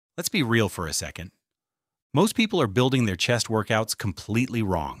Let's be real for a second. Most people are building their chest workouts completely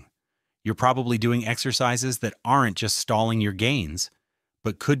wrong. You're probably doing exercises that aren't just stalling your gains,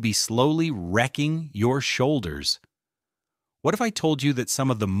 but could be slowly wrecking your shoulders. What if I told you that some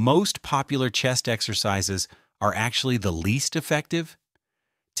of the most popular chest exercises are actually the least effective?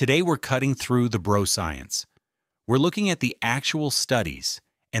 Today we're cutting through the bro science. We're looking at the actual studies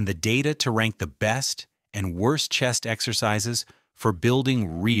and the data to rank the best and worst chest exercises for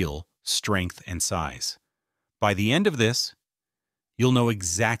building real strength and size. By the end of this, you'll know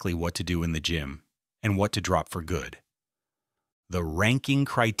exactly what to do in the gym and what to drop for good. The ranking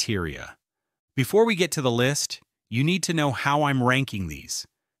criteria. Before we get to the list, you need to know how I'm ranking these.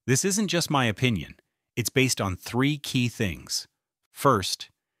 This isn't just my opinion. It's based on 3 key things.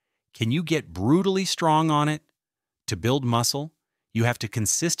 First, can you get brutally strong on it? To build muscle, you have to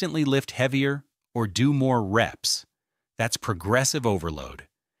consistently lift heavier or do more reps. That's progressive overload.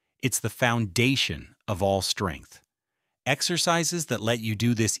 It's the foundation of all strength. Exercises that let you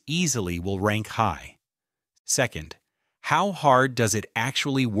do this easily will rank high. Second, how hard does it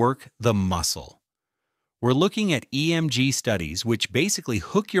actually work the muscle? We're looking at EMG studies, which basically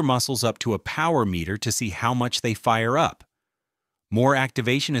hook your muscles up to a power meter to see how much they fire up. More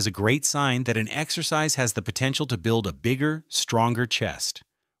activation is a great sign that an exercise has the potential to build a bigger, stronger chest.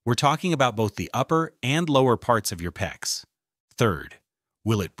 We're talking about both the upper and lower parts of your pecs. Third,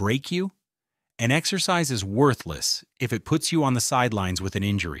 will it break you? An exercise is worthless if it puts you on the sidelines with an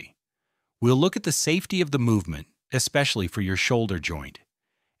injury. We'll look at the safety of the movement, especially for your shoulder joint,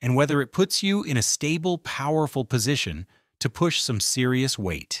 and whether it puts you in a stable, powerful position to push some serious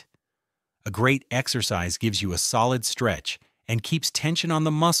weight. A great exercise gives you a solid stretch and keeps tension on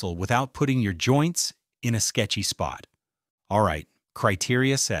the muscle without putting your joints in a sketchy spot. All right,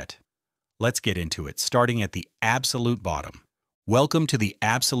 criteria set. Let's get into it, starting at the absolute bottom. Welcome to the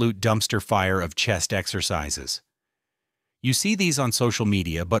absolute dumpster fire of chest exercises. You see these on social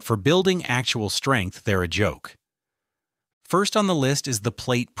media, but for building actual strength, they're a joke. First on the list is the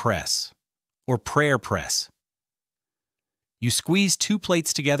plate press, or prayer press. You squeeze 2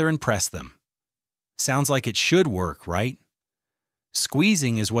 plates together and press them. Sounds like it should work, right?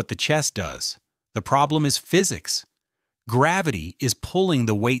 Squeezing is what the chest does. The problem is physics. Gravity is pulling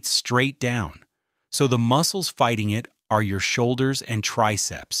the weight straight down, so the muscles fighting it are your shoulders and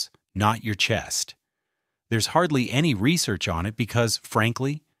triceps, not your chest. There's hardly any research on it because,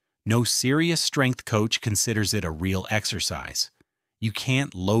 frankly, no serious strength coach considers it a real exercise. You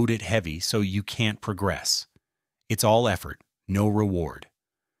can't load it heavy, so you can't progress. It's all effort, no reward.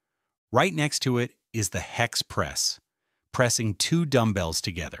 Right next to it is the Hex Press, pressing 2 dumbbells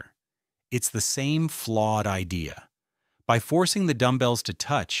together. It's the same flawed idea. By forcing the dumbbells to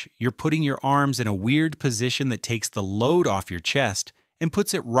touch, you're putting your arms in a weird position that takes the load off your chest and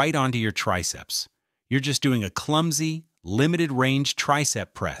puts it right onto your triceps. You're just doing a clumsy, limited-range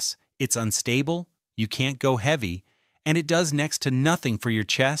tricep press. It's unstable, you can't go heavy, and it does next to nothing for your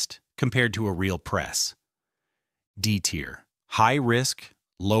chest compared to a real press. D tier, high risk,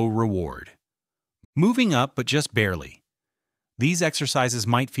 low reward. Moving up, but just barely. These exercises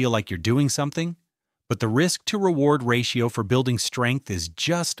might feel like you're doing something, but the risk-to-reward ratio for building strength is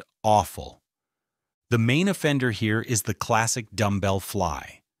just awful. The main offender here is the classic dumbbell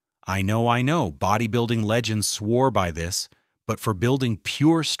fly. I know, bodybuilding legends swore by this, but for building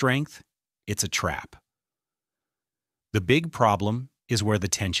pure strength, it's a trap. The big problem is where the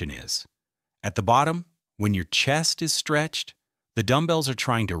tension is. At the bottom, when your chest is stretched, the dumbbells are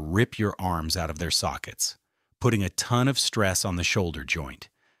trying to rip your arms out of their sockets, putting a ton of stress on the shoulder joint.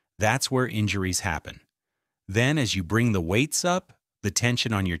 That's where injuries happen. Then, as you bring the weights up, the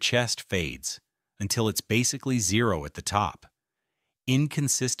tension on your chest fades until it's basically zero at the top.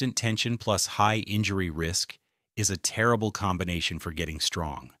 Inconsistent tension plus high injury risk is a terrible combination for getting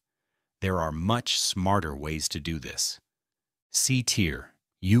strong. There are much smarter ways to do this. C tier,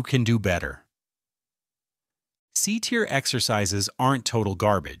 you can do better. C tier exercises aren't total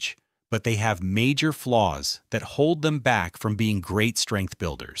garbage, but they have major flaws that hold them back from being great strength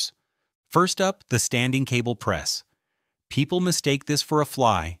builders. First up, the standing cable press. People mistake this for a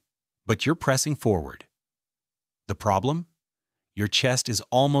fly, but you're pressing forward. The problem? Your chest is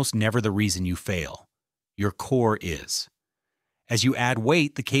almost never the reason you fail. Your core is. As you add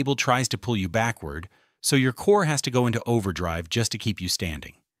weight, the cable tries to pull you backward, so your core has to go into overdrive just to keep you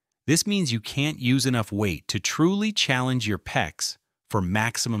standing. This means you can't use enough weight to truly challenge your pecs for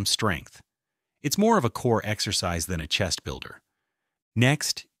maximum strength. It's more of a core exercise than a chest builder.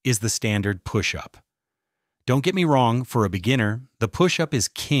 Next is the standard push-up. Don't get me wrong, for a beginner, the push-up is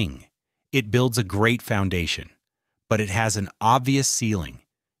king. It builds a great foundation, but it has an obvious ceiling.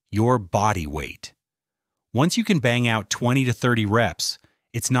 your body weight. Once you can bang out 20 to 30 reps,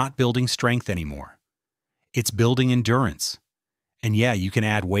 it's not building strength anymore. It's building endurance. And yeah, you can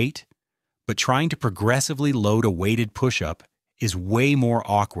add weight, but trying to progressively load a weighted push-up is way more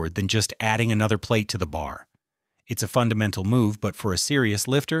awkward than just adding another plate to the bar. It's a fundamental move, but for a serious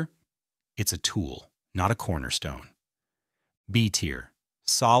lifter, it's a tool, not a cornerstone. B tier,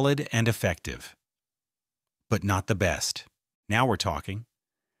 solid and effective, but not the best. Now we're talking.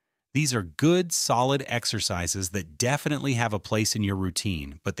 These are good, solid exercises that definitely have a place in your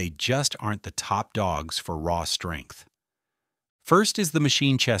routine, but they just aren't the top dogs for raw strength. First is the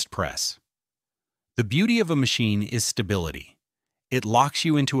machine chest press. The beauty of a machine is stability. It locks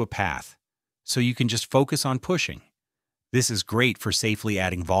you into a path, so you can just focus on pushing. This is great for safely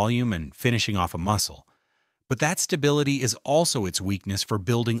adding volume and finishing off a muscle, but that stability is also its weakness for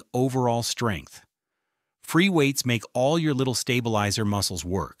building overall strength. Free weights make all your little stabilizer muscles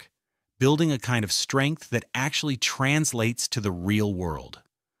work, building a kind of strength that actually translates to the real world.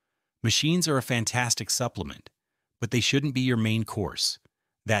 Machines are a fantastic supplement, but they shouldn't be your main course.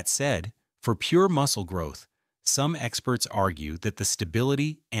 That said, for pure muscle growth, some experts argue that the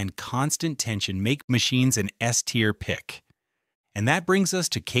stability and constant tension make machines an S-tier pick. And that brings us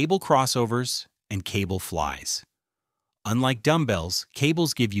to cable crossovers and cable flies. Unlike dumbbells,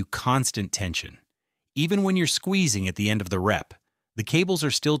 cables give you constant tension. Even when you're squeezing at the end of the rep, the cables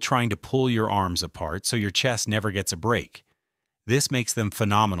are still trying to pull your arms apart so your chest never gets a break. This makes them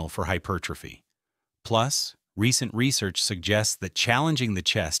phenomenal for hypertrophy. Plus, recent research suggests that challenging the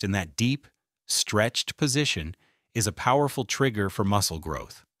chest in that deep, stretched position is a powerful trigger for muscle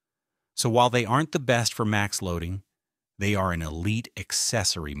growth. So while they aren't the best for max loading, they are an elite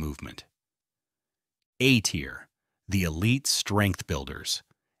accessory movement. A tier, the elite strength builders.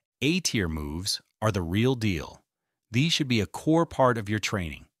 A tier moves are the real deal. These should be a core part of your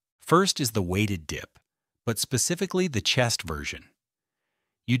training. First is the weighted dip, but specifically the chest version.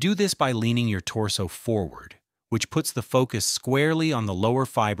 You do this by leaning your torso forward, which puts the focus squarely on the lower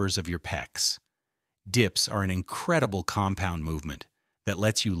fibers of your pecs. Dips are an incredible compound movement that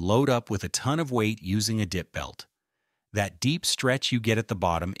lets you load up with a ton of weight using a dip belt. That deep stretch you get at the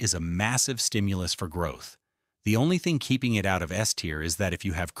bottom is a massive stimulus for growth. The only thing keeping it out of S tier is that if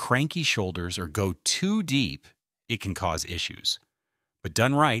you have cranky shoulders or go too deep, it can cause issues. But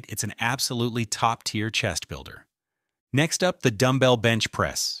done right, it's an absolutely top-tier chest builder. Next up, the dumbbell bench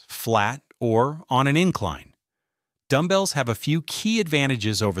press, flat or on an incline. Dumbbells have a few key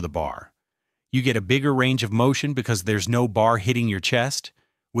advantages over the bar. You get a bigger range of motion because there's no bar hitting your chest,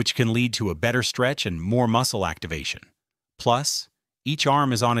 which can lead to a better stretch and more muscle activation. Plus, each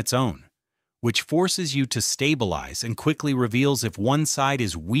arm is on its own, which forces you to stabilize and quickly reveals if one side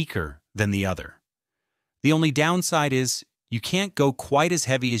is weaker than the other. The only downside is you can't go quite as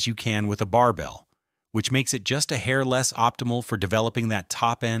heavy as you can with a barbell, which makes it just a hair less optimal for developing that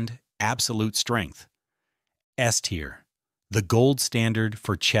top-end, absolute strength. S tier, the gold standard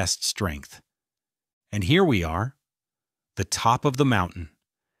for chest strength. And here we are, the top of the mountain,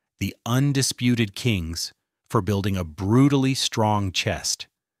 the undisputed kings for building a brutally strong chest.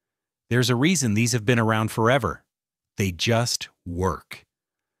 There's a reason these have been around forever. They just work.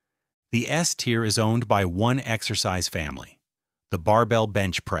 The S tier is owned by one exercise family, the Barbell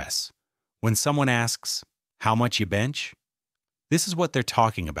Bench Press. When someone asks, how much you bench? This is what they're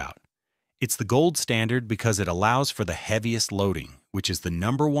talking about. It's the gold standard because it allows for the heaviest loading, which is the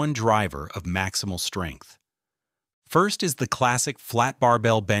 #1 driver of maximal strength. First is the classic flat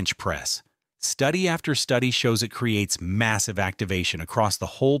barbell bench press. Study after study shows it creates massive activation across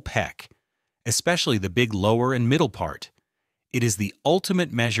the whole pec, especially the big lower and middle part. It is the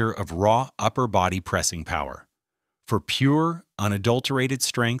ultimate measure of raw upper body pressing power. For pure, unadulterated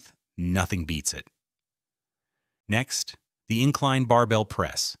strength, nothing beats it. Next, the incline barbell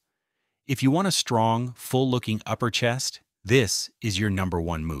press. If you want a strong, full-looking upper chest, this is your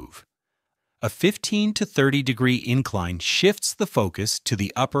 #1 move. A 15 to 30 degree incline shifts the focus to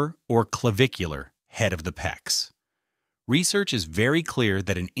the upper or clavicular head of the pecs. Research is very clear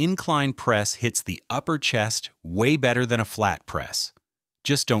that an incline press hits the upper chest way better than a flat press.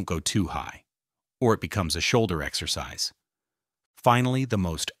 Just don't go too high, or it becomes a shoulder exercise. Finally, the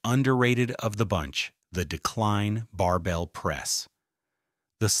most underrated of the bunch, the decline barbell press.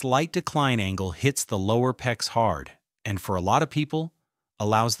 The slight decline angle hits the lower pecs hard, and for a lot of people,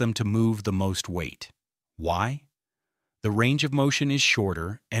 allows them to move the most weight. Why? The range of motion is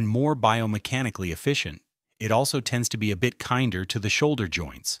shorter and more biomechanically efficient. It also tends to be a bit kinder to the shoulder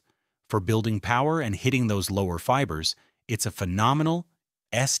joints. For building power and hitting those lower fibers, it's a phenomenal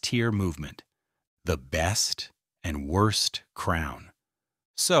S-tier movement. The best and worst crown.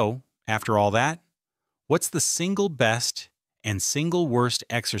 So, after all that, what's the single best and single worst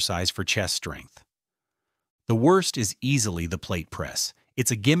exercise for chest strength? The worst is easily the plate press.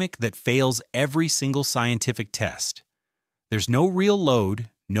 It's a gimmick that fails every single scientific test. There's no real load,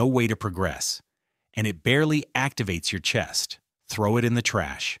 no way to progress, and it barely activates your chest. Throw it in the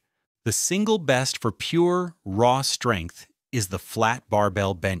trash. The single best for pure, raw strength is the flat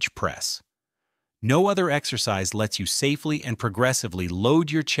barbell bench press. No other exercise lets you safely and progressively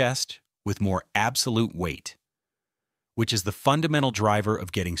load your chest with more absolute weight, which is the fundamental driver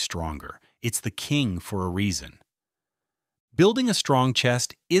of getting stronger. It's the king for a reason. Building a strong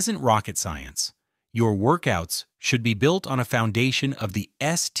chest isn't rocket science. Your workouts should be built on a foundation of the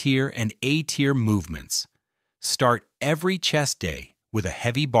S tier and A tier movements. Start every chest day with a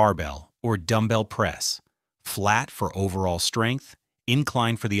heavy barbell or dumbbell press, flat for overall strength,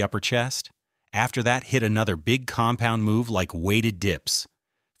 incline for the upper chest. After that, hit another big compound move like weighted dips.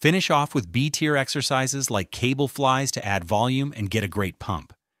 Finish off with B tier exercises like cable flies to add volume and get a great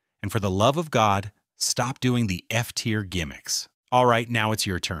pump. And for the love of God, stop doing the F tier gimmicks. All right, now it's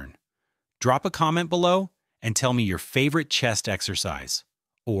your turn. Drop a comment below and tell me your favorite chest exercise.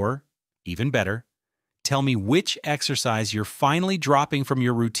 Or, even better, tell me which exercise you're finally dropping from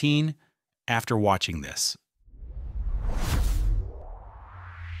your routine after watching this.